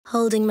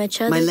Holding my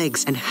chest. My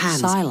legs and hands.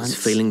 Silence.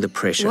 Feeling the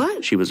pressure.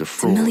 What? She was a It's a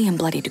fraud. million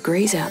bloody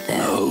degrees out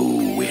there. Oh,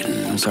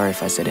 Nguyen. I'm sorry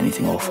if I said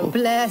anything awful.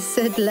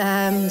 Blessed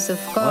lambs of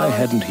God. Why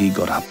hadn't he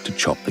got up to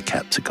chop the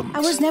capsicums? I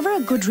was never a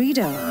good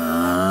reader.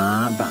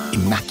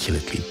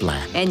 Immaculately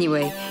bland.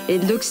 Anyway,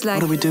 it looks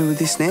like... What do we do with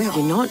this now?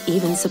 You're not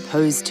even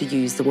supposed to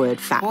use the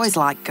word fat. Boys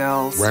like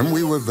girls. When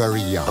we were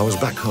very young, I was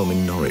back home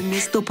in Norwich.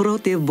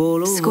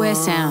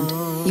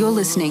 SquareSound. You're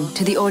listening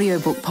to the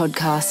audiobook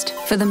podcast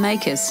for the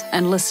makers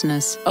and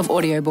listeners of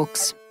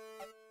audiobooks.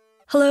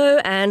 Hello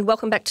and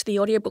welcome back to the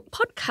audiobook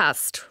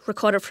podcast,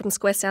 recorded from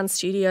SquareSound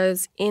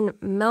Studios in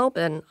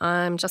Melbourne.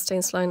 I'm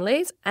Justine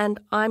Sloane-Lees and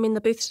I'm in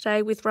the booth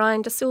today with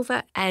Ryan De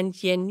Silva and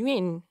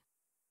Nguyen.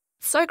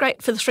 So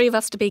great for the three of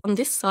us to be on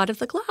this side of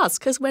the glass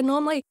because we're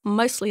normally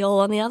mostly all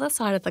on the other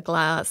side of the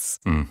glass.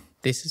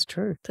 This is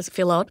true. Does it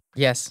feel odd?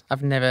 Yes,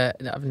 I've never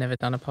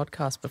done a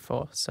podcast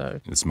before,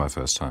 so It's my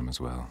first time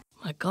as well.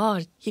 My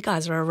God, you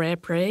guys are a rare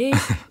breed.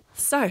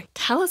 So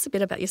tell us a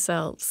bit about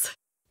yourselves.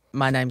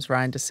 my name's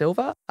Ryan De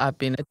Silva. I've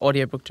been an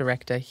audiobook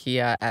director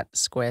here at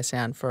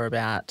SquareSound for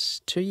about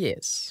 2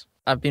 years.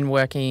 I've been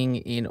working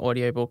in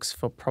audiobooks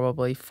for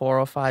probably 4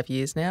 or 5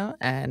 years now,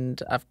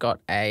 and I've got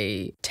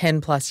a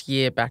 10-plus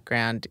year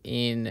background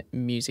in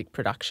music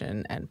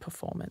production and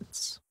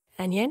performance.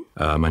 And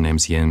Nguyen? My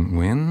name's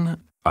Nguyen.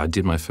 I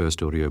did my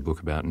first audiobook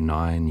about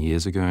 9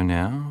 years ago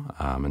now,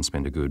 and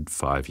spent a good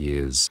 5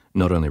 years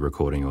not only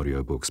recording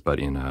audiobooks but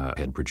in a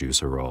head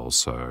producer role,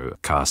 so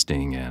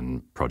casting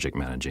and project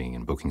managing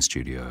and booking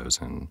studios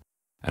and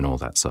all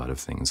that side of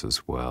things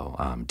as well,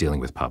 dealing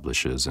with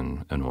publishers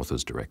and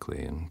authors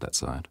directly and that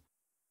side.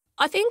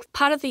 I think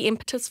part of the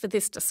impetus for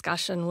this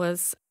discussion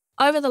was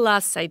over the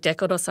last, say,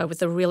 decade or so with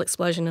the real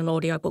explosion in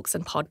audiobooks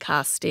and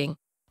podcasting,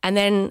 and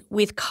then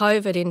with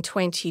COVID in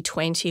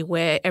 2020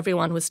 where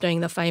everyone was doing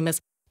the famous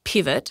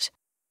pivot,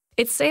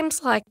 it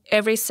seems like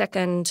every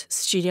second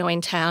studio in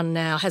town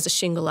now has a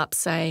shingle up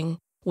saying,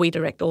 we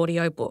direct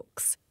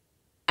audiobooks.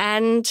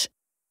 And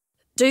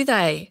do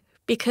they?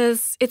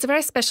 Because it's a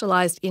very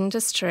specialised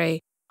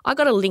industry. I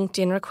got a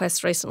LinkedIn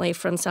request recently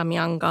from some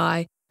young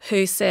guy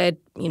who said,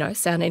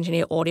 sound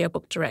engineer,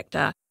 audiobook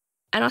director.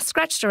 And I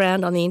scratched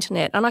around on the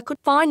internet and I could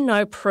find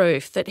no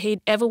proof that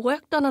he'd ever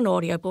worked on an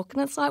audiobook.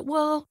 And it's like,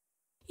 well,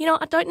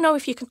 I don't know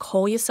if you can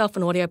call yourself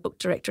an audiobook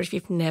director if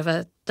you've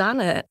never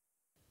done it.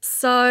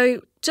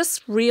 So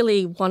just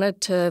really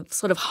wanted to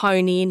sort of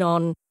hone in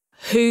on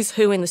who's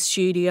who in the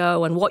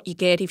studio and what you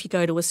get if you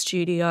go to a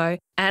studio.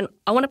 And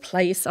I want to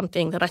play you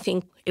something that I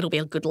think it'll be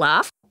a good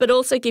laugh, but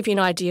also give you an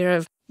idea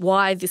of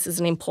why this is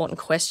an important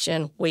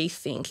question, we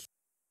think.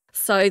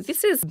 So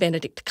this is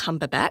Benedict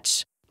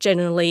Cumberbatch,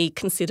 generally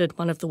considered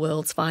one of the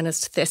world's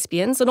finest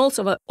thespians and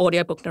also an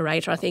audiobook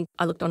narrator. I think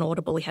I looked on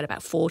Audible, he had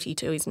about 40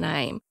 to his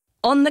name.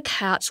 On the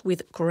couch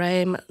with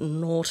Graham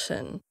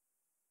Norton.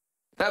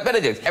 Now,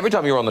 Benedict, every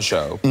time you're on the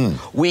show,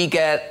 we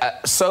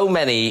get so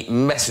many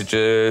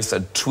messages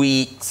and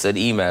tweets and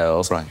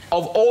emails. Right.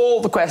 Of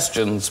all the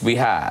questions we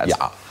had,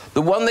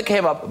 the one that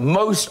came up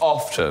most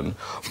often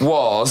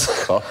was,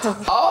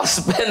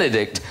 ask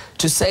Benedict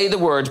to say the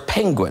word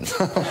penguin.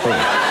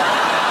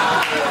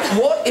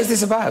 What is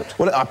this about?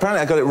 Well,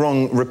 apparently I got it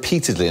wrong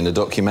repeatedly in a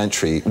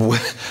documentary.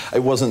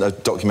 It wasn't a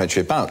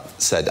documentary about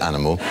said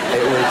animal.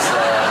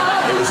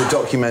 It was a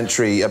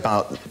documentary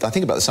about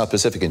the South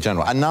Pacific in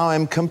general. And now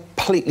I'm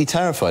completely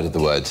terrified of the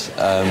word.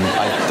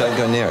 I don't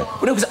go near it.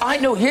 Well, no,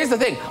 because here's the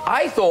thing.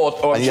 I thought,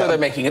 I'm sure they're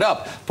making it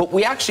up, but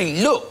we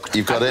actually looked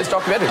at this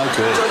documentary. Oh,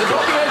 good. So the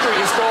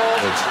documentary is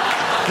called...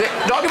 The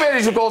documentary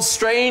is called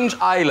Strange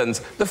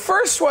Islands. The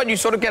first one you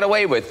sort of get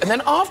away with, and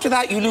then after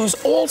that you lose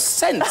all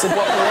sense of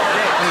what it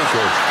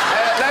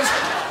is.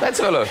 Let's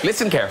have a look.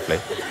 Listen carefully.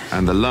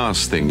 And the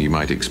last thing you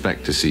might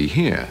expect to see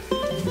here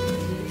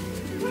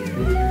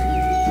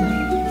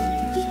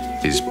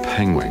is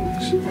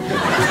penguins.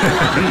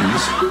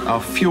 These are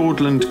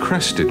Fiordland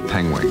crested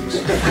penguins,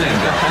 named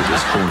after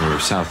this corner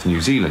of South New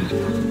Zealand.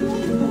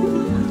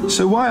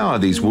 So why are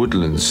these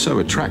woodlands so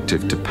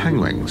attractive to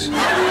penguins?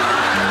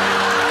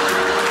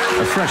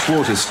 A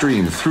freshwater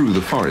stream through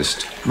the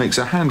forest makes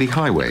a handy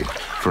highway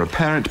for a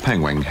parent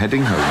penguin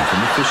heading home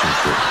from a fishing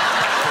trip.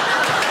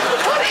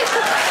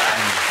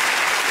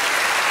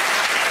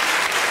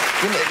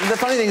 The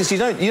funny thing is, you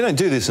don't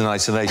do this in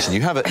isolation.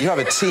 You have a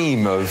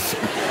team of,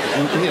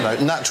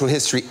 natural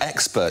history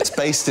experts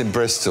based in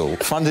Bristol,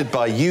 funded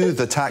by you,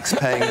 the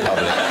tax-paying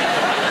public.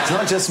 It's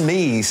not just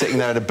me sitting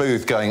there at a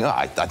booth going,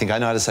 I think I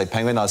know how to say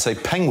penguin. I'll say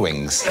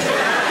penguins.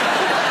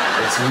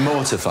 It's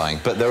mortifying,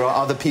 but there are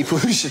other people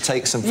who should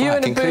take some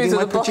flack, including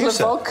my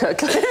producer. But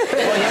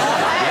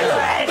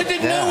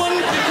did no one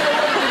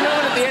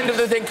at the end of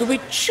the thing, could we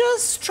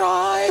just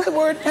try the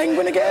word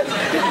penguin again?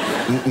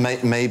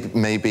 Maybe.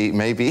 Maybe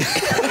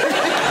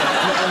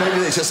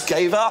they just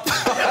gave up.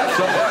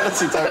 I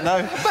honestly don't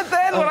know. But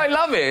then what I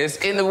love is,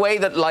 in the way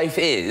that life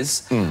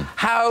is,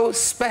 how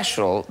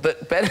special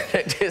that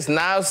Benedict is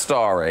now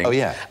starring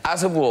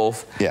as a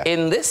wolf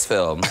in this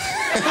film.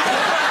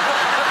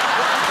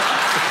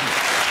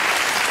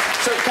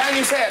 So Can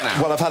you say it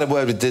now? Well, I've had a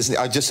word with Disney.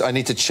 I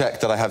need to check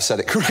that I have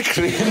said it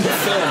correctly in the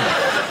film.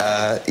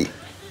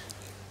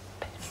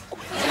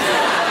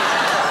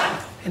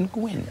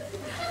 Nguyen.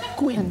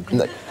 Nguyen.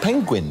 No,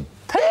 penguin.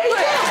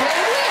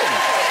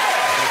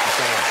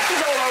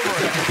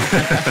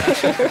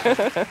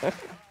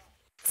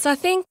 So I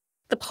think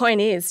the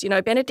point is,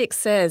 Benedict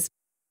says,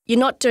 you're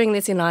not doing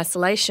this in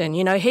isolation.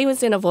 He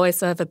was in a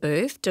voiceover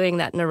booth doing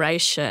that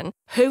narration.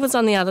 Who was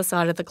on the other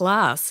side of the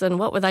glass? And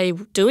what were they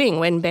doing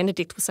when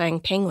Benedict was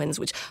saying penguins,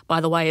 which, by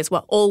the way, is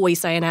what all we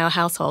say in our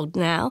household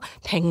now,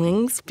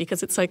 penguins,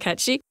 because it's so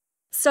catchy.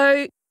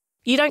 So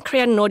you don't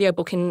create an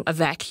audiobook in a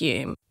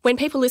vacuum. When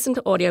people listen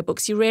to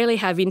audiobooks, you rarely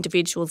have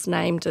individuals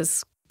named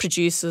as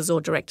producers or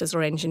directors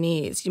or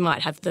engineers. You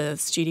might have the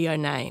studio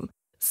name.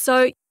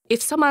 So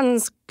if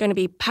someone's going to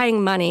be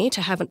paying money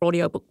to have an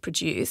audiobook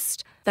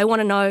produced, they want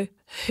to know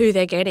who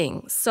they're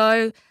getting.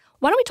 So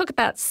why don't we talk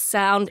about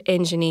sound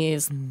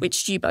engineers,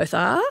 which you both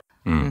are,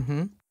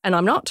 and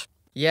I'm not.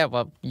 Yeah,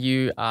 well,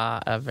 you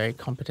are a very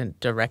competent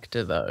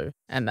director, though,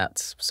 and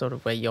that's sort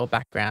of where your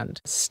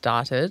background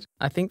started.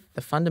 I think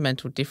the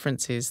fundamental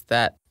difference is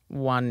that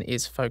one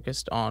is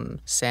focused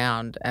on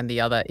sound and the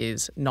other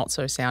is not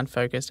so sound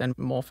focused and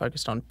more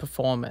focused on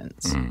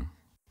performance.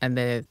 And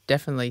they're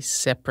definitely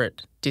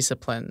separate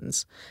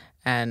disciplines.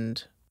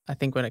 And I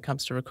think when it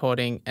comes to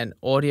recording an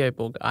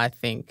audiobook, I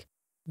think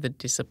the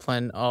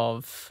discipline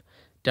of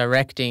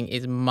directing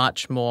is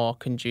much more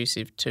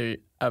conducive to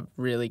a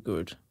really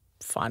good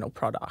final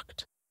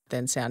product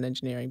than sound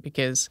engineering,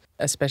 because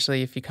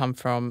especially if you come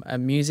from a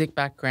music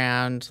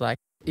background, like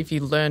if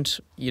you learned,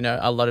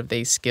 a lot of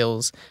these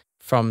skills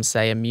from,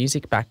 say, a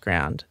music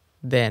background,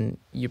 then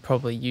you're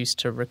probably used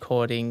to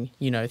recording,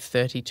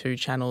 32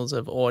 channels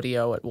of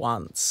audio at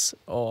once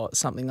or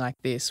something like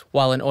this,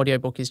 while an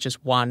audiobook is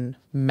just one,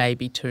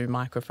 maybe two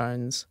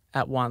microphones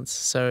at once.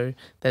 So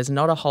there's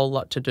not a whole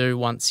lot to do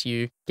once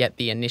you get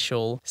the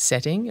initial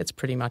setting. It's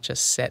pretty much a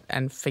set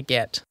and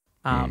forget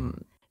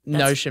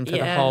notion for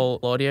the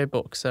whole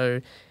audiobook. So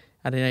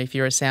I don't know, if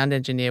you're a sound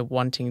engineer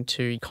wanting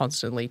to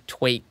constantly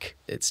tweak,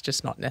 it's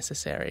just not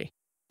necessary.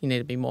 You need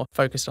to be more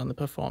focused on the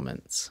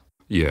performance.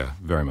 Yeah,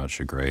 very much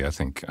agree. I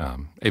think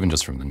even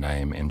just from the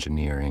name,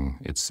 engineering,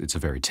 it's a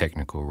very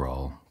technical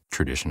role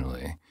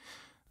traditionally.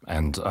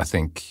 And I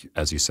think,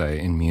 as you say,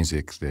 in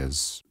music,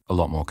 there's a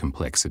lot more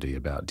complexity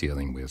about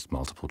dealing with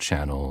multiple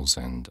channels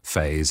and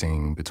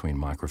phasing between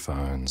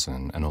microphones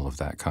and all of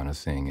that kind of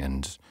thing.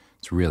 And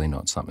it's really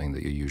not something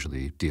that you're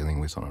usually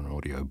dealing with on an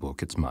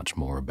audiobook. It's much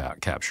more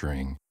about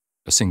capturing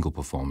a single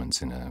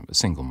performance in a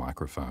single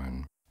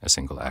microphone, a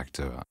single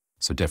actor.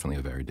 So definitely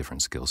a very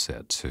different skill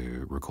set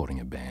to recording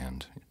a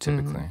band,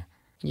 typically.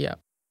 Yeah.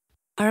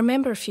 I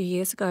remember a few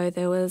years ago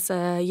there was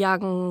a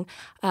young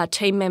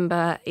team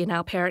member in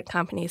our parent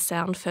company,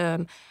 Sound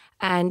Firm,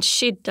 and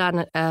she'd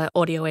done an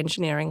audio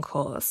engineering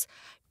course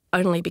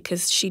only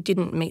because she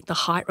didn't meet the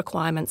height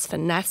requirements for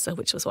NASA,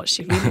 which was what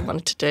she really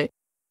wanted to do.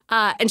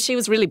 And she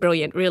was really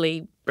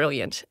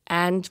brilliant.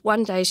 And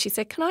one day she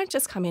said, "Can I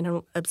just come in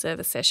and observe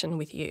a session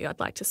with you? I'd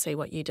like to see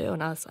what you do."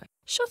 And I was like,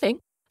 "Sure thing."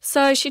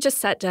 So she just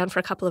sat down for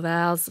a couple of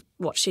hours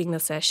watching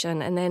the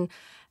session, and then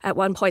at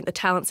one point the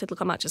talent said,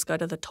 "Look, I might just go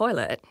to the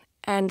toilet."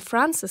 And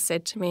Frances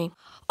said to me,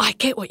 "I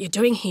get what you're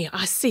doing here.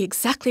 I see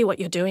exactly what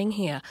you're doing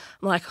here."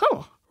 I'm like,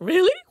 "Oh,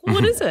 really?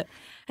 What is it?"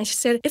 And she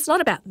said, "It's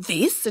not about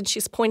this." And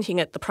she's pointing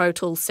at the Pro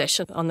Tools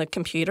session on the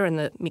computer and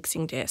the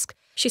mixing desk.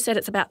 She said,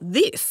 "It's about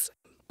this,"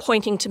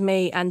 pointing to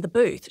me and the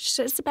booth. She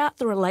said, "It's about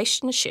the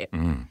relationship."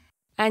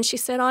 And she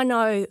said, "I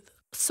know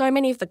so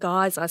many of the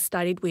guys I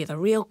studied with are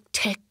real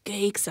tech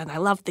geeks and they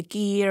love the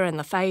gear and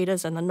the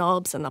faders and the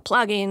knobs and the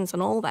plugins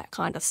and all that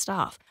kind of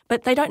stuff.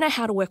 But they don't know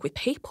how to work with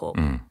people.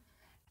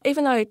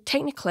 Even though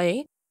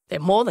technically they're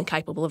more than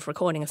capable of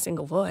recording a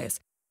single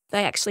voice,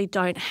 they actually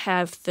don't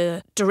have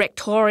the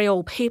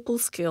directorial people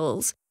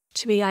skills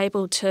to be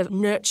able to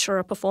nurture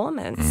a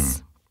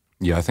performance."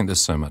 Yeah, I think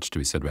there's so much to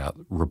be said about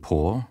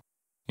rapport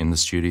in the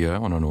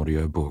studio on an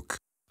audiobook.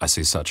 I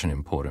see such an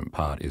important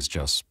part is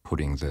just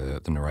putting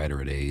the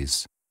narrator at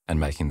ease and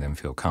making them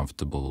feel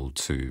comfortable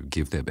to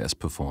give their best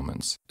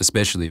performance,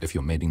 especially if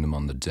you're meeting them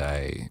on the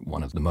day.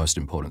 One of the most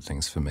important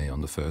things for me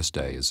on the first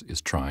day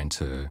is trying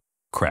to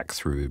crack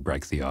through,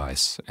 break the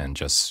ice, and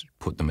just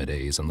put them at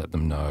ease and let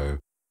them know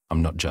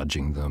I'm not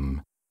judging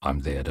them, I'm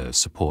there to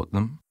support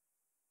them.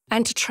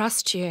 And to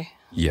trust you.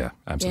 Yeah,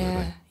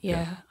 absolutely.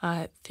 Yeah.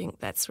 I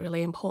think that's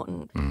really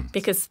important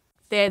because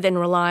they're then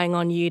relying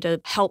on you to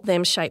help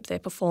them shape their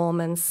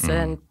performance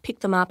and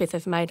pick them up if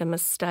they've made a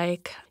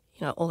mistake,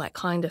 all that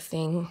kind of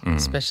thing.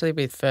 Especially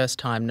with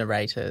first-time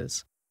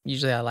narrators.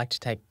 Usually I like to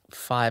take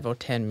 5 or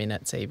 10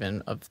 minutes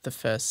even of the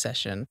first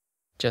session,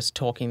 just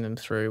talking them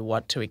through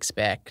what to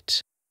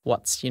expect,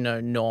 what's,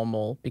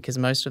 normal, because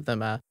most of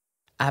them are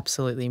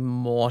absolutely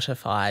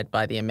mortified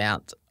by the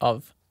amount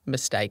of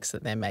mistakes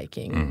that they're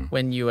making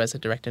when you as a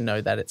director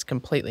know that it's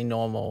completely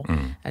normal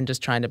and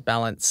just trying to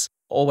balance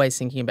always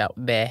thinking about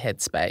their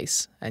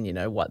headspace and,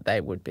 what they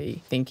would be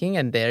thinking.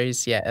 And there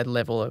is, a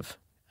level of,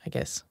 I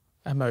guess,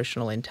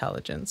 emotional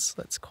intelligence,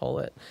 let's call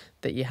it,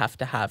 that you have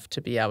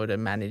to be able to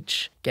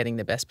manage getting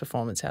the best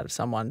performance out of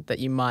someone that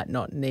you might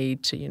not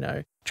need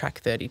to, track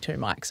 32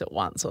 mics at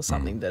once or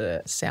something that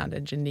a sound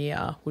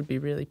engineer would be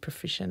really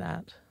proficient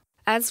at.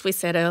 As we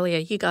said earlier,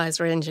 you guys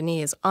are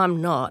engineers.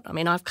 I'm not. I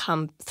mean, I've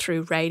come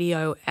through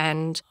radio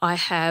and I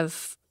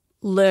have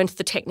learned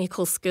the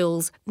technical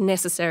skills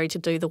necessary to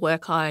do the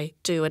work I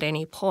do at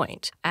any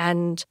point.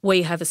 And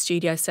we have a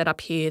studio set up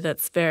here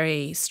that's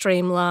very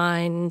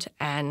streamlined,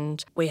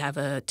 and we have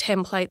a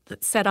template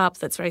that's set up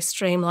that's very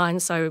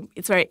streamlined, so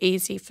it's very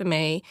easy for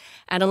me.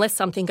 And unless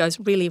something goes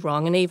really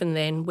wrong, and even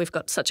then we've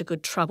got such a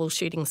good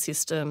troubleshooting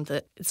system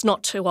that it's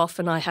not too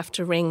often I have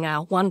to ring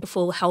our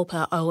wonderful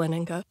helper Owen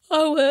and go,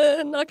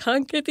 Owen, I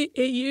can't get the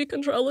EU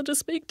controller to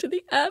speak to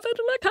the Avid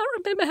and I can't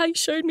remember how you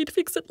showed me to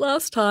fix it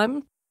last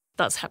time.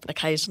 Does happen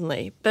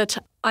occasionally. But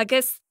I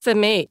guess for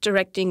me,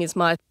 directing is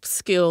my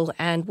skill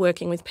and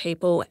working with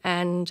people.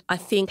 And I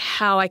think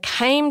how I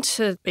came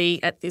to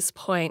be at this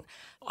point,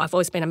 I've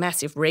always been a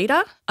massive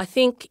reader. I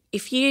think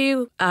if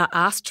you are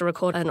asked to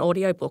record an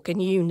audiobook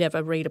and you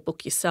never read a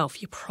book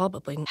yourself, you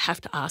probably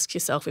have to ask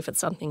yourself if it's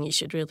something you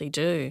should really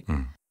do.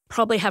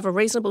 Probably have a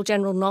reasonable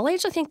general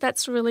knowledge. I think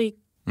that's really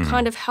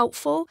kind of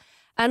helpful.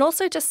 And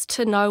also just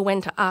to know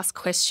when to ask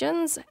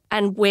questions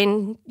and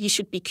when you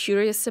should be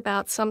curious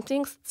about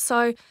something.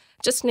 So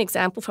just an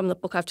example from the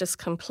book I've just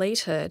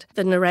completed,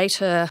 the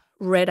narrator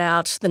read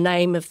out the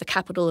name of the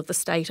capital of the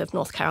state of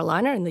North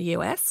Carolina in the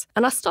US.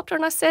 And I stopped her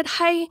and I said,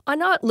 hey, I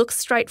know it looks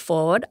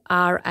straightforward,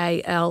 R-A-L-E-I-G-H,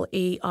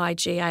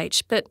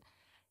 but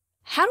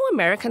how do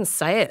Americans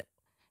say it?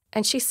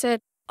 And she said,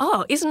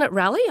 oh, isn't it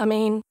Raleigh? I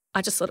mean,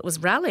 I just thought it was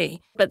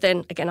Raleigh. But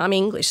then again, I'm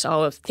English,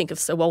 so I think of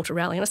Sir Walter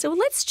Raleigh. And I said, well,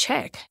 let's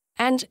check.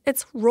 And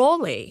it's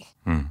Raleigh.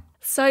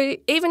 So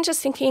even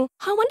just thinking,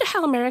 I wonder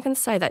how Americans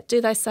say that. Do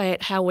they say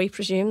it how we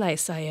presume they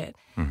say it?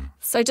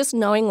 So just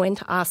knowing when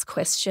to ask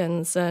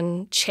questions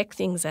and check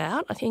things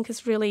out, I think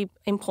is really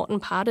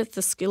important part of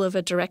the skill of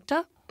a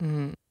director.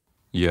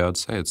 Yeah, I'd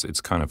say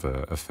it's kind of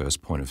a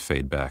first point of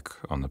feedback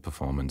on the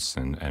performance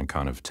and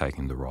kind of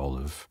taking the role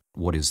of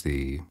what is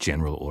the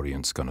general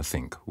audience going to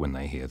think when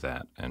they hear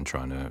that, and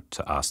trying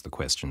to ask the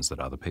questions that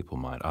other people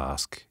might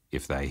ask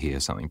if they hear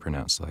something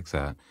pronounced like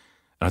that.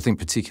 And I think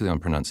particularly on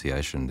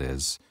pronunciation,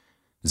 there's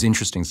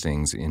interesting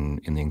things in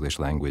the English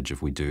language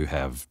if we do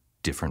have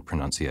different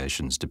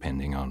pronunciations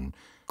depending on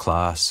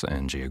class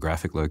and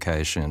geographic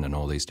location and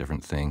all these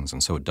different things.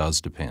 And so it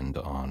does depend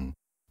on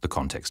the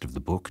context of the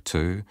book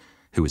too.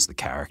 Who is the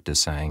character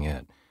saying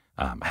it?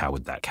 How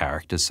would that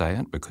character say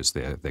it? Because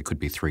there could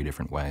be 3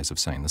 different ways of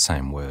saying the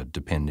same word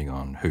depending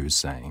on who's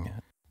saying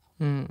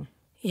it.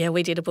 Yeah,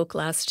 we did a book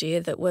last year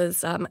that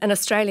was an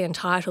Australian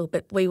title,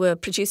 but we were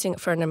producing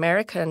it for an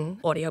American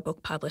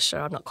audiobook publisher.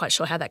 I'm not quite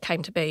sure how that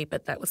came to be,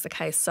 but that was the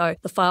case. So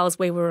the files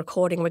we were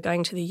recording were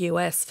going to the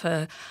US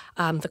for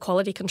the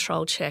quality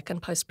control check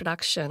and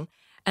post-production.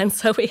 And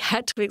so we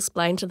had to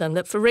explain to them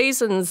that for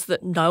reasons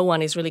that no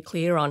one is really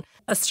clear on,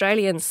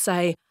 Australians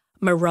say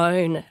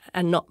maroon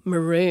and not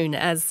maroon,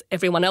 as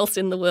everyone else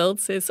in the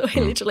world says. So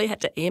we literally had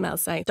to email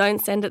saying,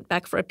 don't send it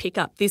back for a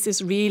pickup. This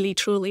is really,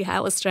 truly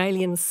how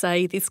Australians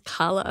say this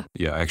colour.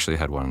 Yeah, I actually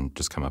had one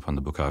just come up on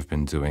the book I've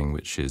been doing,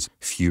 which is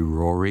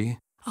furore,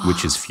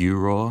 which is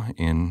furor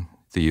in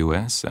the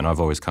US. And I've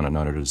always kind of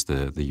known it as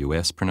the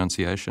US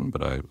pronunciation,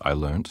 but I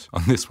learnt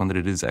on this one that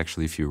it is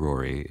actually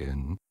furore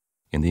in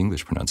the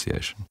English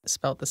pronunciation.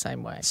 Spelt the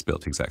same way.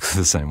 Spelt exactly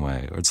the same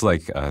way. Or it's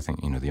like, I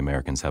think, the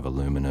Americans have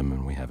aluminum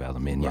and we have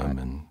aluminium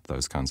and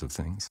those kinds of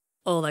things.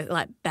 Or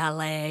like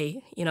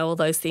ballet, all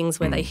those things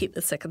where they hit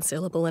the second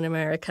syllable in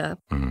America.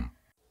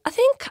 I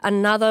think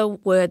another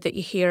word that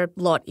you hear a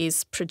lot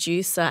is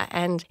producer,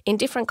 and in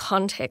different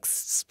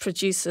contexts,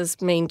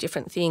 producers mean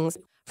different things.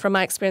 From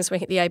my experience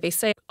working at the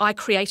ABC, I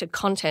created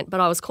content,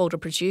 but I was called a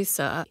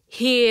producer.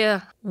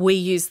 Here, we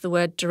use the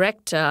word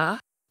director,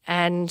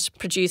 and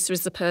producer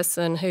is the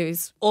person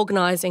who's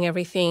organising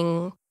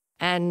everything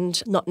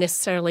and not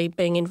necessarily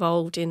being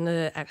involved in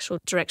the actual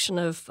direction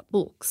of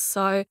books.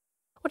 So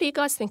what do you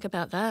guys think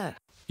about that?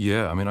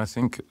 Yeah, I mean, I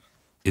think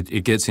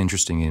it gets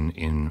interesting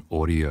in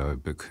audio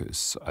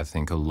because I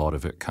think a lot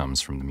of it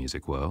comes from the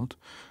music world.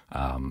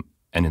 And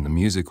in the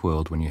music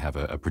world, when you have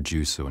a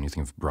producer, when you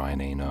think of Brian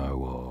Eno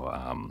or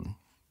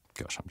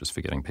gosh, I'm just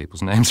forgetting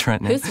people's names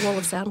right now. Who's the Wall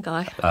of Sound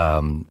guy?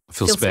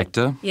 Phil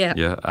Spector.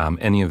 Yeah.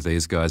 Any of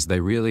these guys, they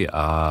really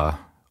are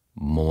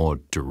more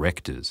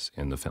directors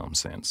in the film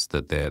sense,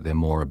 that they're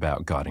more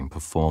about guiding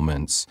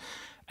performance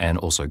and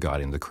also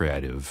guiding the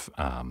creative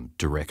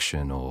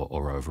direction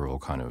or overall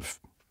kind of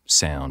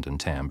sound and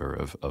timbre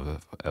of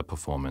a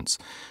performance.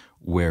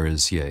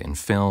 Whereas, in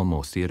film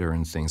or theatre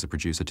and things, a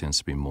producer tends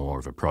to be more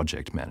of a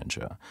project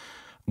manager,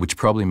 which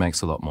probably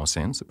makes a lot more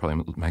sense. It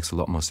probably makes a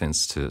lot more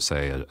sense to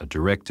say a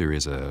director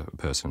is a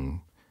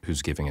person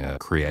who's giving a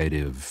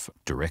creative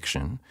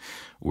direction,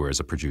 whereas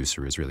a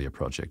producer is really a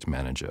project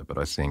manager. But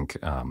I think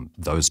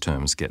those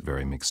terms get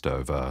very mixed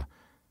over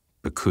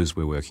because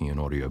we're working in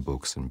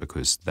audiobooks and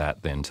because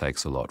that then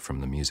takes a lot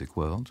from the music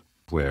world,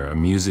 where a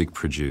music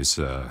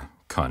producer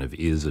kind of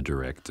is a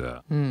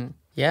director.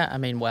 Yeah, I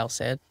mean, well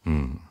said.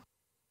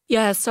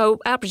 Yeah, so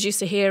our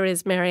producer here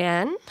is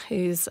Marianne,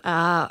 who's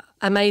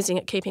amazing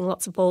at keeping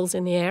lots of balls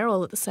in the air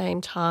all at the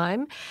same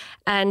time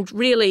and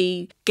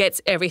really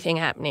gets everything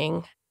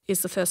happening.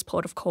 Is the first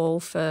port of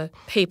call for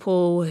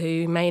people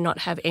who may not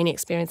have any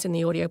experience in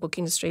the audiobook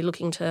industry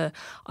looking to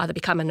either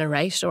become a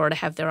narrator or to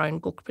have their own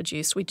book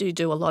produced. We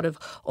do a lot of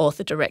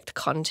author-direct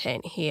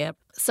content here.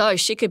 So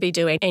she could be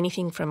doing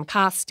anything from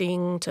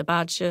casting to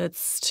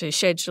budgets to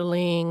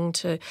scheduling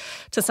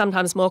to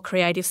sometimes more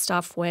creative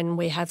stuff when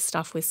we have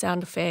stuff with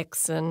sound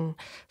effects and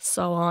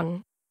so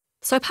on.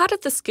 So part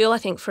of the skill, I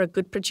think, for a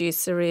good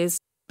producer is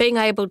being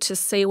able to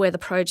see where the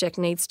project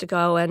needs to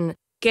go and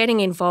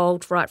getting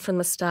involved right from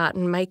the start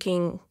and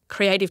making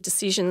creative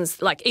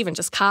decisions, like even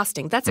just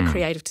casting. That's a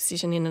creative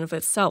decision in and of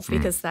itself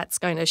because that's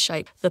going to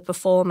shape the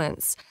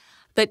performance.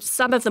 But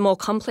some of the more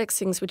complex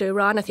things we do,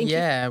 Ryan, I think...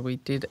 Yeah, we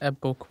did a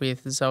book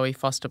with Zoe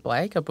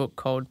Foster-Blake, a book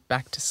called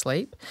Back to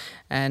Sleep.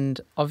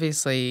 And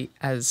obviously,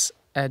 as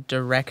a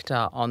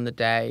director on the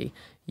day,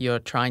 you're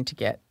trying to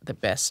get the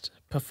best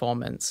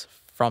performance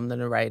from the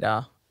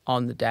narrator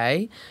on the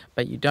day,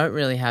 but you don't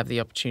really have the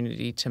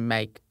opportunity to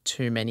make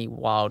too many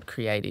wild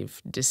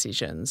creative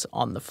decisions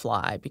on the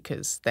fly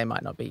because they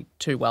might not be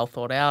too well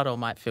thought out or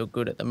might feel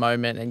good at the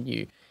moment, and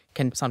you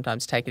can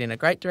sometimes take it in a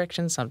great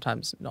direction,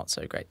 sometimes not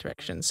so great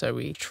direction. So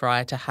we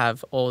try to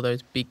have all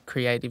those big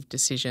creative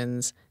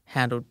decisions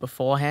handled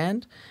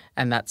beforehand,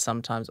 and that's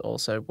sometimes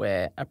also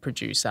where a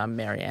producer,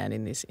 Marianne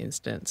in this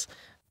instance,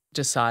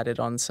 decided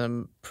on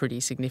some pretty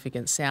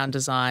significant sound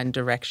design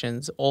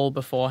directions all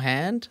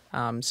beforehand.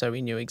 So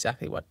we knew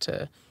exactly what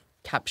to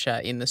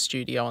capture in the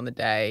studio on the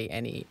day,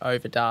 any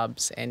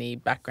overdubs, any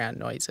background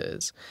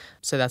noises.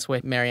 So that's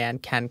where Marianne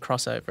can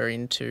cross over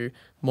into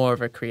more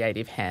of a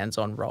creative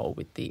hands-on role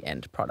with the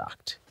end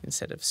product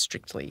instead of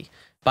strictly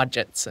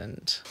budgets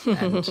and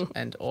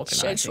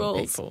organising schedules.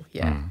 People.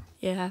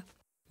 Yeah.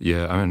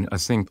 Yeah, I mean, I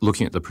think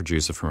looking at the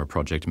producer from a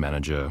project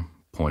manager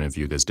point of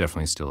view, there's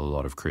definitely still a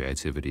lot of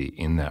creativity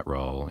in that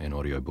role in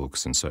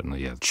audiobooks, and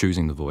certainly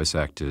choosing the voice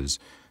actors,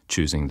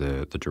 choosing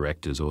the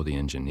directors or the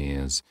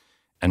engineers,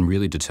 and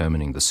really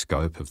determining the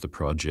scope of the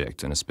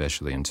project, and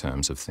especially in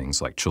terms of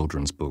things like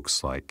children's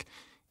books, like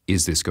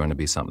is this going to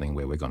be something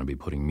where we're going to be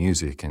putting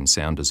music and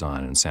sound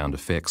design and sound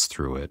effects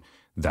through it?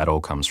 That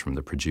all comes from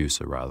the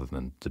producer rather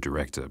than the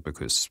director,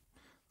 because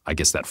I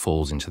guess that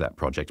falls into that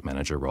project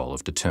manager role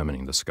of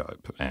determining the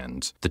scope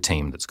and the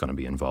team that's going to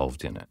be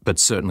involved in it. But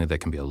certainly there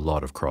can be a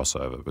lot of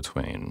crossover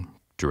between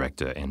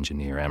director,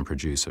 engineer and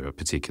producer,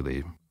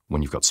 particularly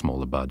when you've got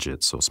smaller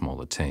budgets or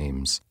smaller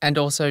teams. And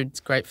also it's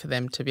great for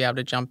them to be able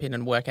to jump in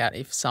and work out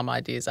if some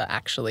ideas are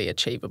actually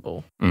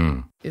achievable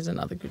is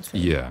another good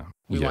thing. Yeah.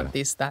 We want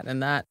this, that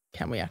and that.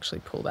 Can we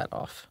actually pull that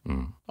off?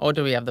 Or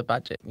do we have the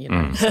budget? You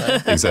know. So.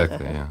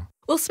 Exactly, yeah.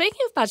 Well, speaking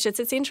of budgets,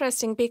 it's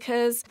interesting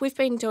because we've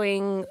been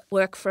doing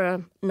work for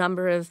a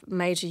number of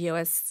major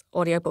US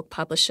audiobook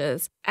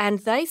publishers, and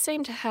they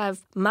seem to have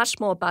much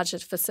more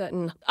budget for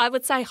certain, I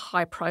would say,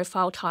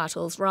 high-profile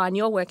titles. Ryan,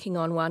 you're working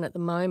on one at the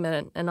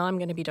moment, and I'm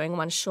going to be doing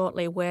one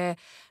shortly, where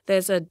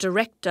there's a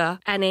director,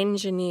 an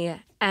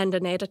engineer and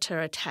an editor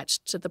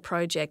attached to the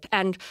project,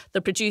 and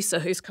the producer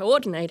who's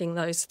coordinating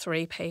those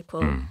three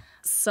people.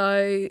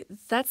 So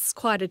that's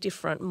quite a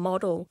different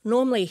model.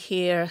 Normally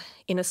here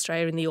in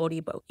Australia in the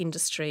audiobook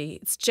industry,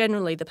 it's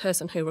generally the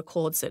person who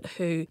records it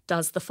who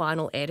does the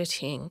final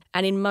editing.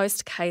 And in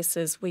most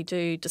cases, we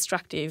do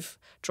destructive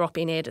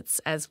drop-in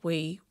edits as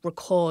we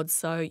record.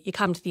 So you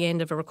come to the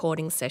end of a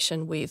recording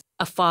session with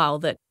a file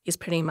that is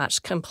pretty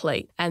much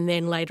complete, and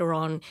then later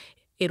on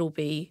it'll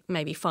be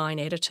maybe fine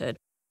edited.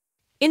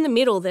 In the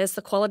middle, there's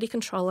the quality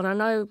control, and I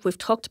know we've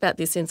talked about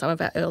this in some of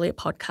our earlier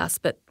podcasts,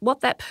 but what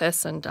that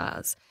person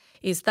does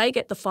is they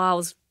get the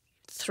files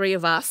three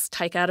of us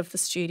take out of the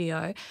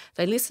studio,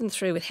 they listen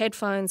through with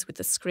headphones, with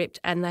the script,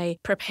 and they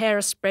prepare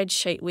a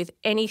spreadsheet with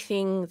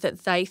anything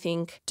that they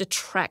think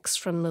detracts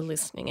from the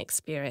listening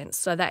experience.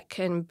 So that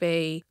can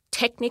be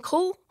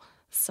technical,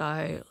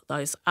 so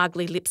those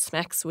ugly lip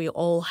smacks we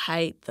all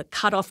hate, the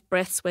cut-off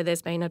breaths where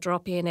there's been a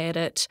drop-in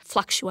edit,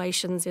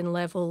 fluctuations in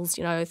levels,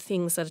 you know,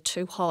 things that are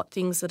too hot,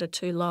 things that are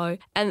too low.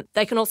 And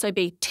they can also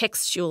be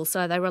textual,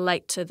 so they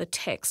relate to the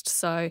text,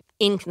 so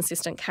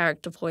inconsistent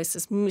character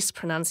voices,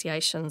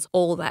 mispronunciations,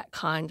 all that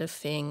kind of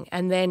thing.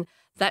 And then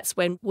that's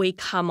when we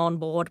come on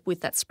board with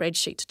that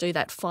spreadsheet to do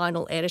that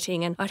final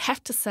editing. And I'd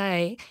have to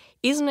say,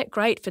 isn't it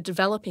great for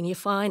developing your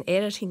fine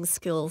editing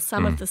skills,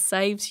 some of the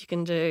saves you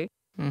can do?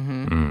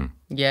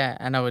 Yeah,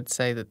 and I would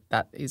say that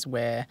that is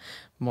where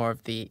more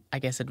of the, I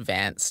guess,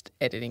 advanced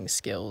editing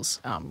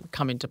skills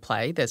come into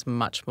play. There's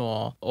much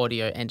more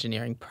audio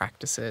engineering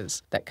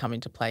practices that come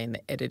into play in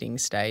the editing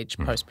stage,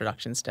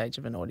 post-production stage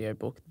of an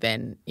audiobook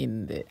than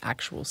in the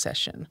actual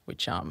session,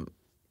 which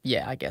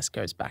yeah, I guess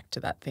goes back to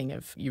that thing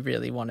of you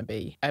really want to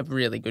be a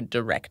really good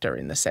director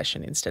in the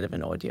session instead of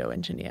an audio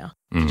engineer.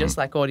 If you just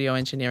like audio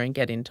engineering,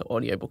 get into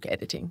audiobook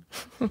editing.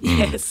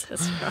 Yes,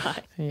 that's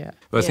right. Yeah.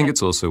 But I think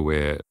it's also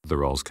where the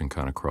roles can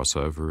kind of cross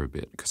over a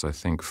bit, because I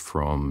think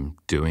from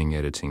doing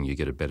editing you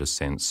get a better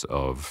sense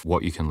of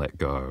what you can let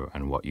go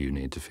and what you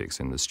need to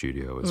fix in the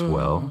studio as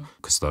well,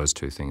 because those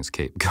two things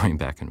keep going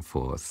back and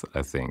forth,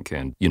 I think.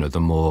 And, you know, the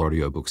more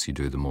audiobooks you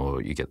do, the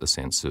more you get the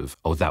sense of,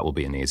 oh, that will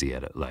be an easy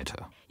edit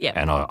later. Yeah.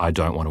 And I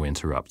don't want to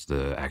interrupt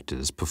the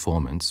actor's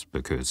performance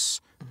because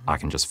I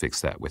can just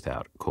fix that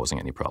without causing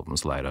any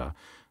problems later.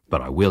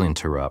 But I will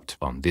interrupt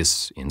on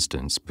this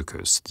instance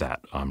because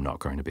that I'm not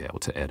going to be able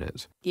to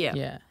edit. Yeah.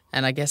 Yeah.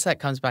 And I guess that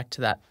comes back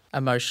to that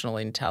emotional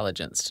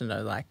intelligence to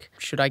know, like,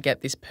 should I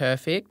get this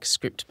perfect,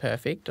 script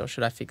perfect, or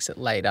should I fix it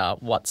later?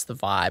 What's the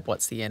vibe?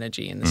 What's the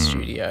energy in the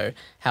studio?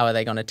 How are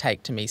they going to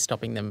take to me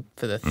stopping them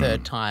for the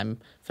third time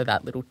for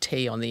that little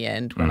T on the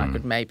end when I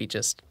could maybe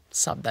just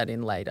sub that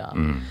in later?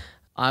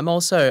 I'm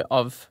also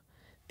of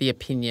the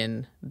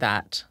opinion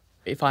that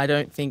if I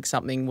don't think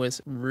something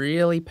was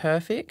really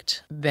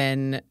perfect,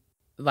 then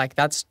like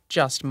that's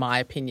just my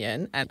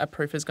opinion and a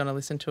proofer's going to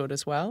listen to it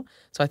as well.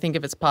 So I think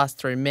if it's passed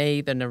through me,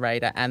 the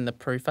narrator and the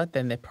proofer,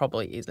 then there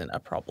probably isn't a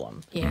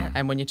problem. Yeah.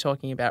 And when you're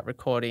talking about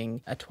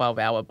recording a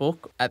 12-hour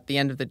book, at the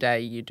end of the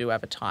day, you do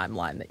have a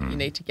timeline that you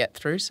need to get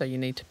through, so you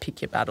need to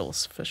pick your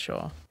battles for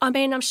sure. I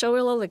mean, I'm sure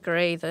we'll all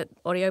agree that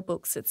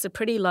audiobooks, it's a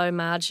pretty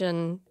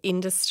low-margin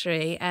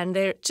industry and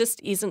there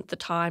just isn't the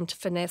time to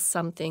finesse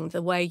something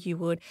the way you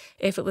would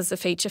if it was a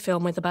feature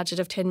film with a budget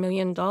of $10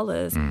 million.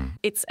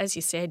 It's, as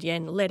you said,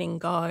 Nguyen, letting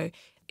go.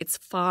 It's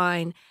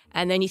fine.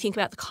 And then you think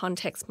about the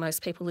context.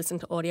 Most people listen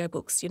to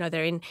audiobooks. You know,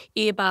 they're in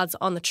earbuds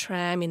on the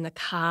tram, in the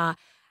car.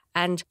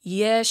 And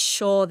yeah,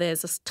 sure,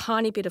 there's a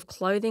tiny bit of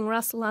clothing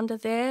rustle under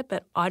there,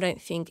 but I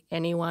don't think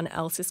anyone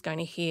else is going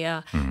to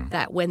hear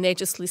that when they're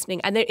just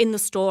listening and they're in the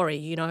story,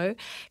 you know,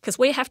 because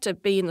we have to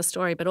be in the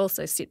story but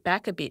also sit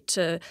back a bit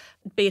to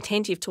be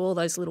attentive to all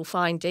those little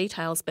fine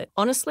details. But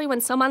honestly,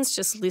 when someone's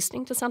just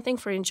listening to something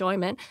for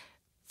enjoyment,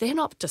 they're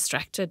not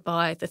distracted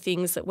by the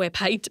things that we're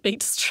paid to be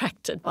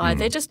distracted by.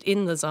 They're just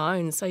in the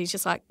zone. So you're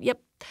just like, yep,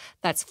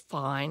 that's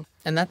fine.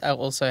 And that's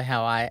also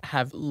how I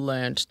have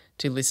learned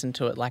to listen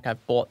to it like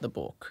I've bought the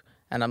book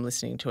and I'm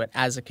listening to it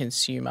as a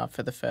consumer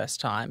for the first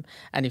time.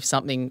 And if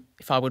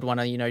I would want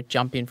to, you know,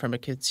 jump in from a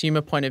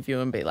consumer point of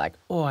view and be like,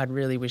 oh, I'd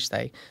really wish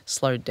they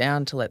slowed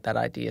down to let that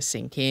idea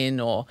sink in,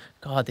 or,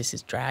 God, this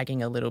is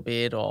dragging a little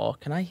bit, or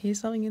can I hear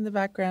something in the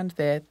background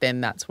there?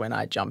 Then that's when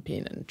I jump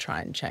in and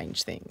try and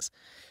change things.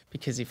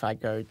 Because if I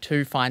go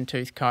too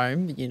fine-tooth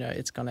comb, you know,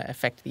 it's going to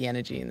affect the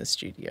energy in the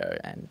studio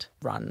and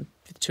run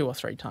 2 or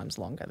 3 times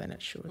longer than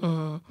it should.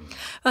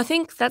 I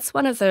think that's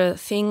one of the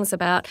things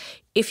about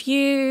if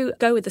you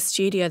go with a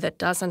studio that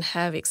doesn't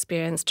have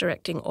experience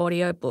directing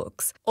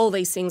audiobooks, all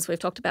these things we've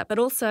talked about, but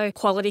also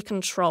quality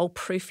control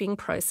proofing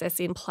process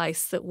in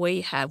place that we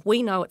have.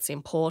 We know it's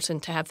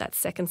important to have that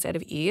second set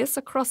of ears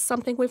across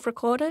something we've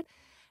recorded,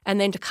 and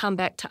then to come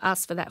back to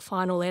us for that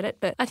final edit.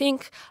 But I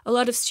think a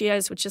lot of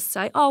studios would just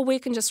say, oh, we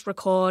can just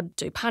record,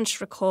 do punch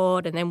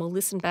record, and then we'll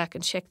listen back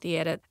and check the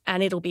edit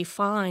and it'll be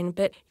fine.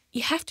 But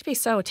you have to be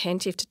so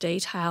attentive to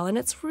detail, and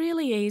it's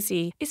really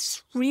easy.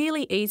 It's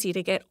really easy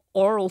to get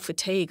oral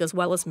fatigue as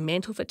well as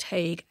mental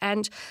fatigue.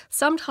 And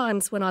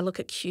sometimes when I look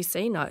at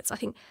QC notes, I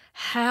think,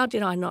 how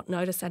did I not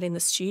notice that in the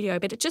studio?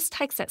 But it just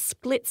takes that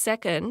split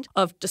second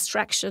of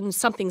distraction.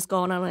 Something's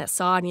gone on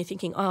outside and you're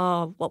thinking,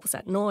 oh, what was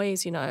that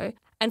noise, you know?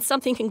 And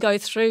something can go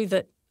through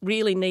that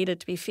really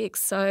needed to be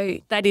fixed. So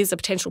that is a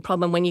potential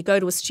problem when you go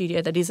to a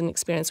studio that isn't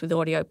experienced with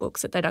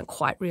audiobooks, that they don't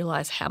quite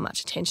realise how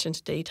much attention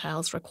to detail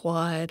is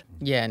required.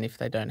 Yeah, and if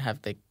they don't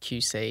have the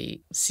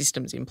QC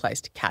systems in place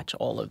to catch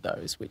all of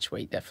those, which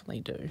we definitely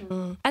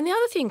do. And the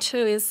other thing too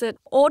is that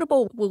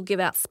Audible will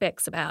give out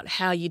specs about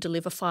how you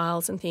deliver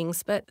files and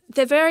things, but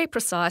they're very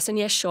precise. And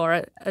yes, sure,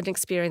 an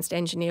experienced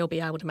engineer will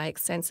be able to make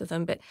sense of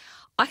them. But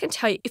I can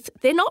tell you, if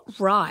they're not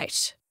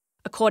right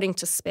according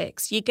to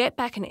specs, you get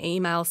back an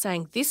email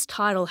saying this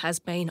title has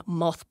been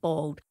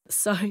mothballed.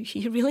 So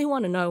you really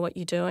want to know what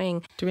you're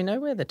doing. Do we know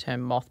where the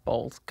term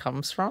mothballed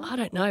comes from? I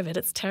don't know, but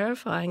it's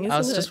terrifying, isn't it? I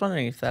was just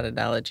wondering if that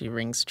analogy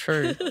rings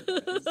true.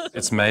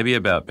 It's maybe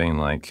about being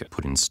like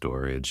put in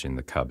storage in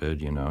the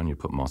cupboard, you know, and you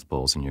put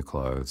mothballs in your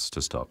clothes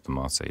to stop the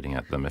moths eating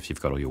at them if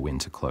you've got all your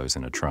winter clothes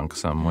in a trunk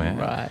somewhere.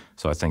 Right.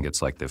 So I think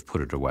it's like they've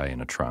put it away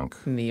in a trunk.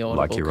 In the Audible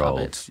like your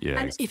cupboard. old, yeah.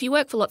 And if you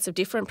work for lots of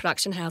different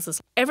production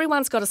houses,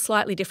 everyone's got a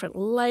slightly different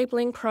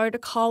labelling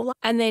protocol,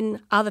 and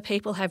then other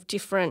people have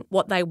different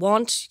what they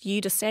want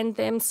you to send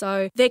them.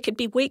 So there could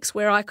be weeks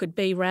where I could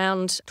be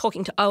round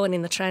talking to Owen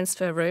in the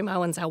transfer room.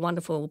 Owen's our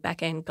wonderful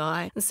back-end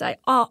guy, and say,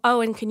 oh,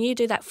 Owen, can you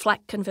do that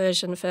FLAC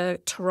conversion for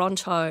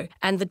Toronto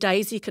and the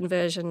DAISY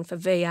conversion for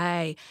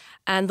VA,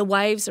 and the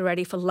waves are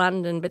ready for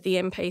London, but the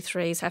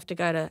MP3s have to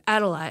go to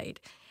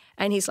Adelaide.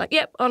 And he's like,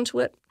 yep, onto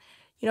it.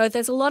 You know,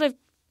 there's a lot of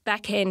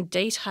back-end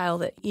detail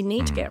that you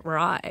need to get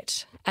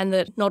right and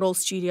that not all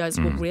studios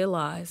will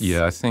realise.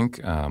 Yeah, I think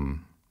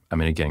I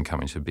mean, again,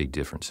 coming to big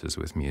differences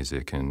with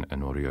music and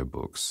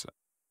audiobooks.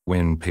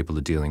 When people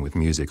are dealing with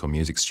music or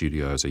music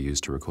studios are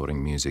used to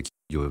recording music,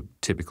 you're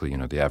typically,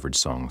 the average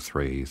song,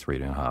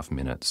 3.5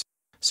 minutes.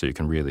 So you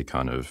can really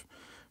kind of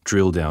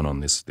drill down on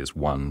this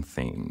one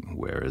thing,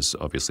 whereas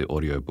obviously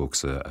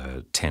audiobooks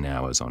are 10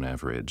 hours on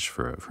average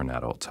for an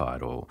adult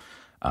title.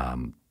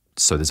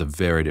 So there's a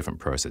very different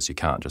process. You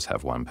can't just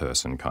have one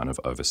person kind of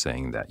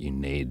overseeing that. You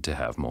need to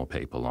have more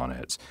people on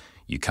it.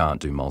 You can't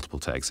do multiple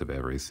takes of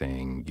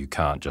everything. You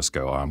can't just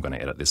go, I'm going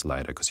to edit this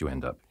later, because you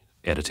end up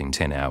editing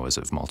 10 hours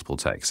of multiple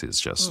takes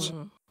is just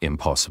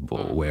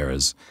impossible.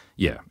 Whereas,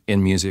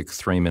 in music,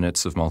 3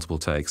 minutes of multiple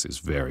takes is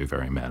very,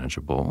 very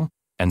manageable.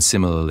 And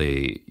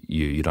similarly,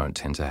 you don't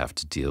tend to have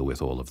to deal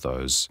with all of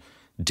those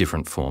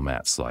different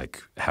formats,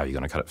 like how you're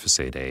going to cut it for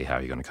CD, how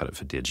you're going to cut it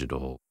for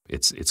digital.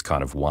 It's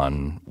kind of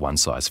one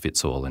size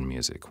fits all in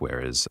music,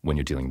 whereas when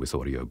you're dealing with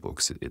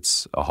audiobooks,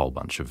 it's a whole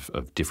bunch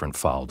of different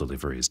file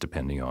deliveries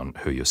depending on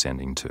who you're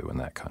sending to and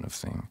that kind of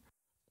thing.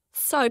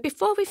 So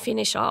before we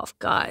finish off,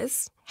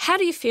 guys, how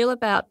do you feel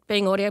about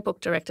being audiobook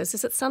directors?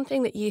 Is it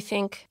something that you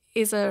think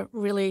is a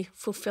really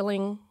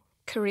fulfilling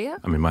career?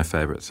 I mean, my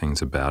favourite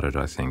things about it,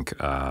 I think,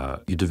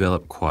 you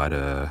develop quite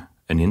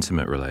an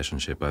intimate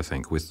relationship, I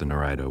think, with the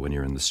narrator when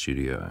you're in the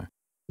studio.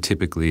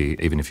 Typically,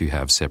 even if you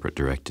have separate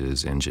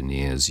directors,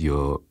 engineers,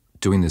 you're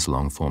doing this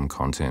long-form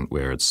content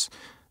where it's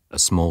a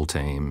small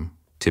team,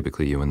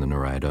 typically you and the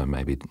narrator,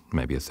 maybe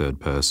a third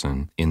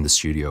person, in the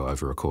studio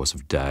over a course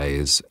of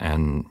days,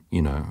 and,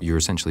 you're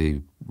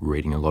essentially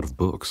reading a lot of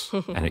books.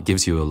 And it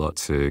gives you a lot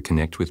to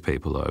connect with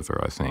people over,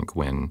 I think,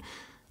 when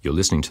you're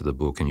listening to the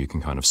book and you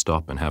can kind of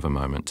stop and have a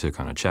moment to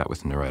kind of chat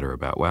with the narrator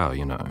about, wow,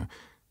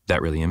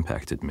 that really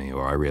impacted me,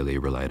 or I really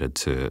related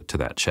to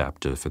that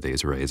chapter for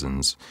these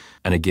reasons.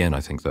 And again,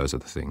 I think those are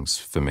the things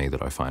for me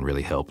that I find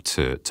really help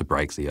to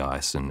break the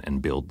ice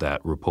and build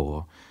that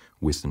rapport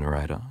with the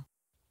narrator.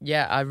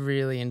 Yeah, I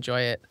really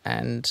enjoy it,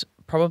 and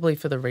probably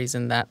for the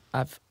reason that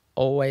I've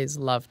always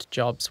loved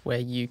jobs where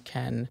you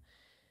can,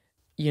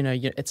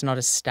 it's not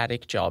a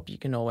static job. You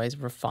can always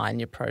refine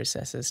your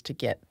processes to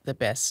get the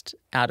best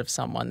out of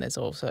someone. There's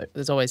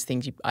always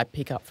things I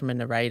pick up from a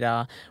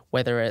narrator,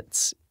 whether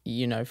it's,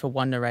 for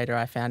one narrator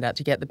I found out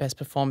to get the best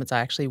performance, I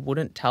actually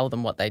wouldn't tell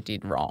them what they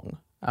did wrong.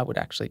 I would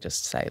actually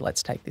just say,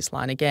 let's take this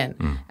line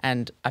again.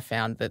 And I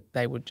found that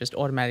they would just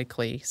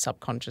automatically,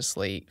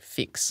 subconsciously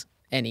fix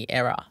any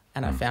error.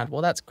 And I found,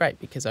 well, that's great,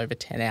 because over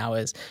 10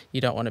 hours,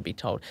 you don't want to be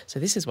told, so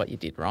this is what you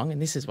did wrong and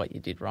this is what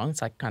you did wrong.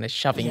 It's like kind of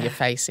shoving your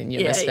face in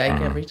your mistake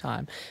every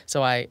time.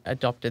 So I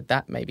adopted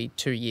that maybe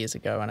 2 years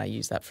ago, and I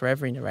use that for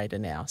every narrator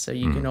now. So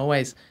you can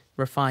always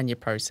refine your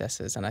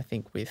processes. And I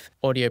think with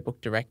audiobook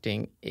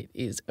directing, it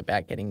is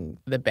about getting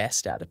the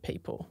best out of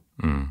people.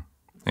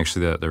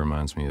 Actually, that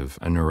reminds me of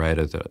a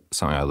narrator that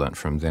something I learnt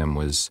from them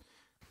was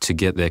to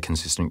get their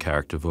consistent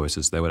character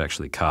voices, they would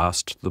actually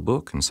cast the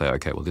book and say,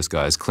 okay, well, this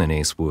guy is Clint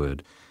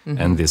Eastwood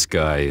and this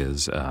guy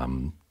is,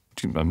 I'm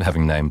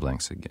having name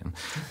blanks again.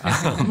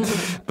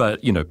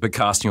 But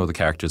casting all the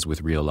characters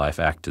with real life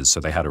actors, so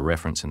they had a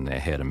reference in their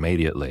head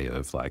immediately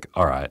of like,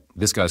 all right,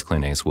 this guy's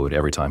Clint Eastwood.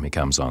 Every time he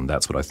comes on,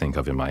 that's what I think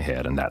of in my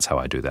head, and that's how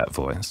I do that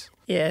voice.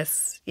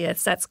 Yes,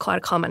 that's quite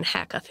a common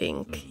hack, I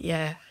think.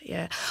 Yeah.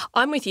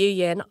 I'm with you,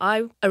 Nguyen.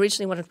 I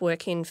originally wanted to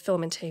work in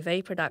film and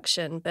TV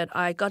production, but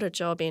I got a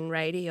job in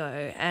radio,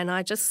 and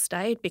I just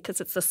stayed because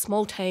it's a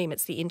small team,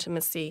 it's the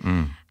intimacy.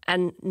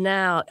 And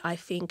now I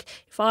think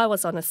if I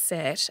was on a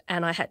set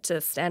and I had to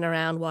stand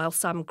around while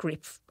some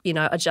grip,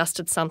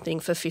 adjusted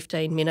something for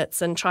 15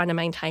 minutes and trying to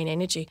maintain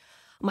energy,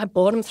 my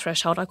boredom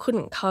threshold, I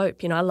couldn't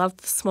cope. I loved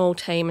the small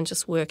team and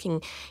just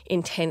working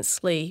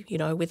intensely,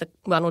 with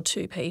one or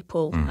two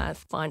people. I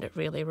find it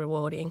really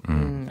rewarding.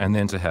 And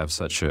then to have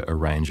such a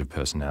range of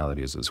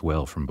personalities as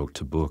well from book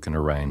to book, and a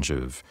range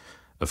of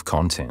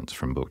content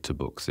from book to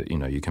book, that,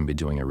 you can be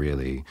doing a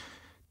really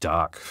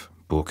dark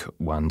book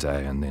one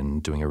day and then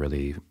doing a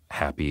really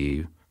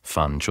happy,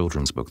 fun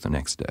children's book the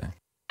next day.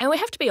 And we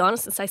have to be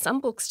honest and say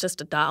some books just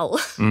are dull.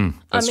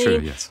 That's true,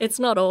 yes. It's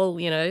not all,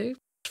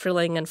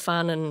 thrilling and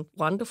fun and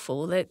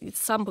wonderful.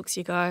 Some books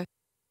you go,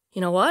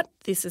 you know what,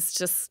 this is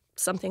just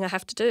something I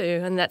have to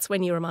do. And that's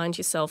when you remind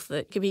yourself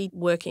that you could be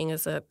working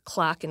as a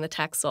clerk in the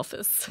tax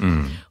office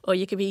or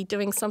you could be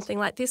doing something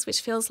like this, which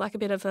feels like a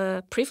bit of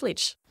a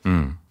privilege.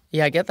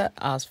 Yeah, I get that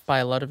asked by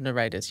a lot of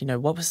narrators,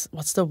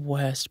 what's the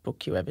worst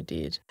book you ever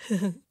did?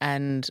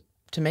 And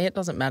to me, it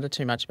doesn't matter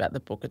too much about the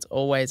book. It's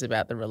always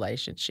about the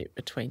relationship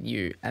between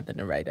you and the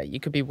narrator. You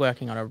could be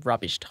working on a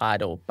rubbish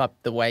title, but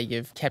the way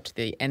you've kept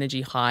the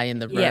energy high in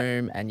the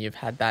room and you've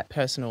had that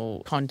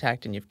personal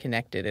contact and you've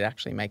connected, it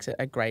actually makes it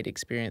a great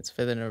experience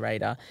for the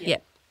narrator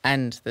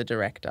and the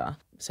director.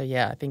 So,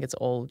 I think it's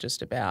all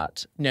just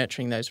about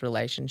nurturing those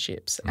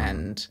relationships,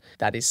 and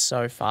that is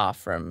so far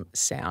from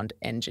sound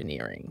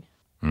engineering.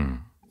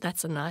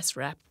 That's a nice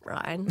wrap,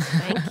 Ryan.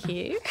 Thank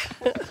you.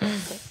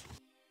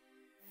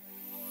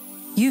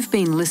 You've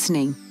been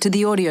listening to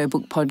the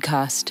Audiobook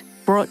Podcast,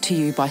 brought to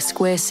you by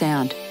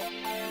SquareSound.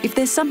 If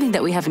there's something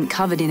that we haven't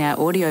covered in our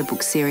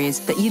audiobook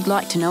series that you'd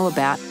like to know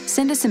about,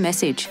 send us a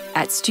message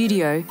at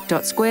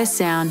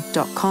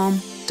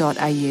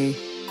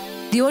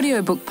studio.squaresound.com.au. The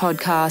Audiobook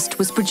podcast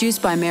was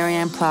produced by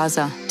Marianne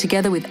Plaza,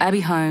 together with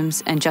Abby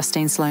Holmes and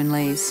Justine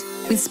Sloane-Lees.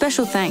 With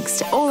special thanks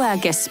to all our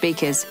guest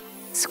speakers,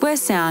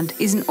 SquareSound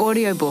is an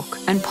audiobook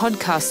and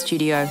podcast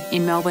studio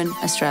in Melbourne,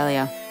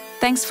 Australia.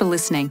 Thanks for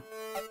listening.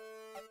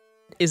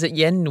 Is it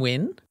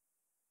Nguyen?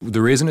 The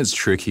reason it's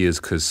tricky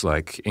is because,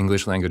 like,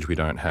 English language, we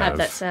don't have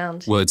that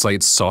sound. Well, it's like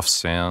it's soft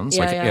sounds.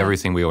 Yeah, like yeah.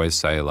 everything we always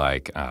say,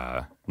 like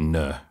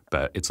n,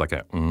 but it's like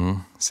a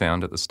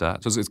sound at the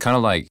start. So it's kind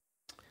of like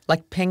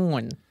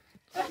penguin.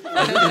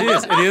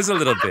 It is a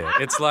little bit.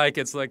 It's like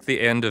the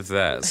end of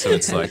that. So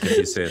it's like if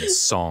you said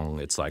song,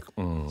 it's like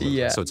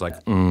Yeah. So it's like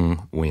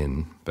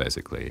win,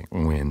 basically.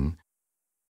 Win.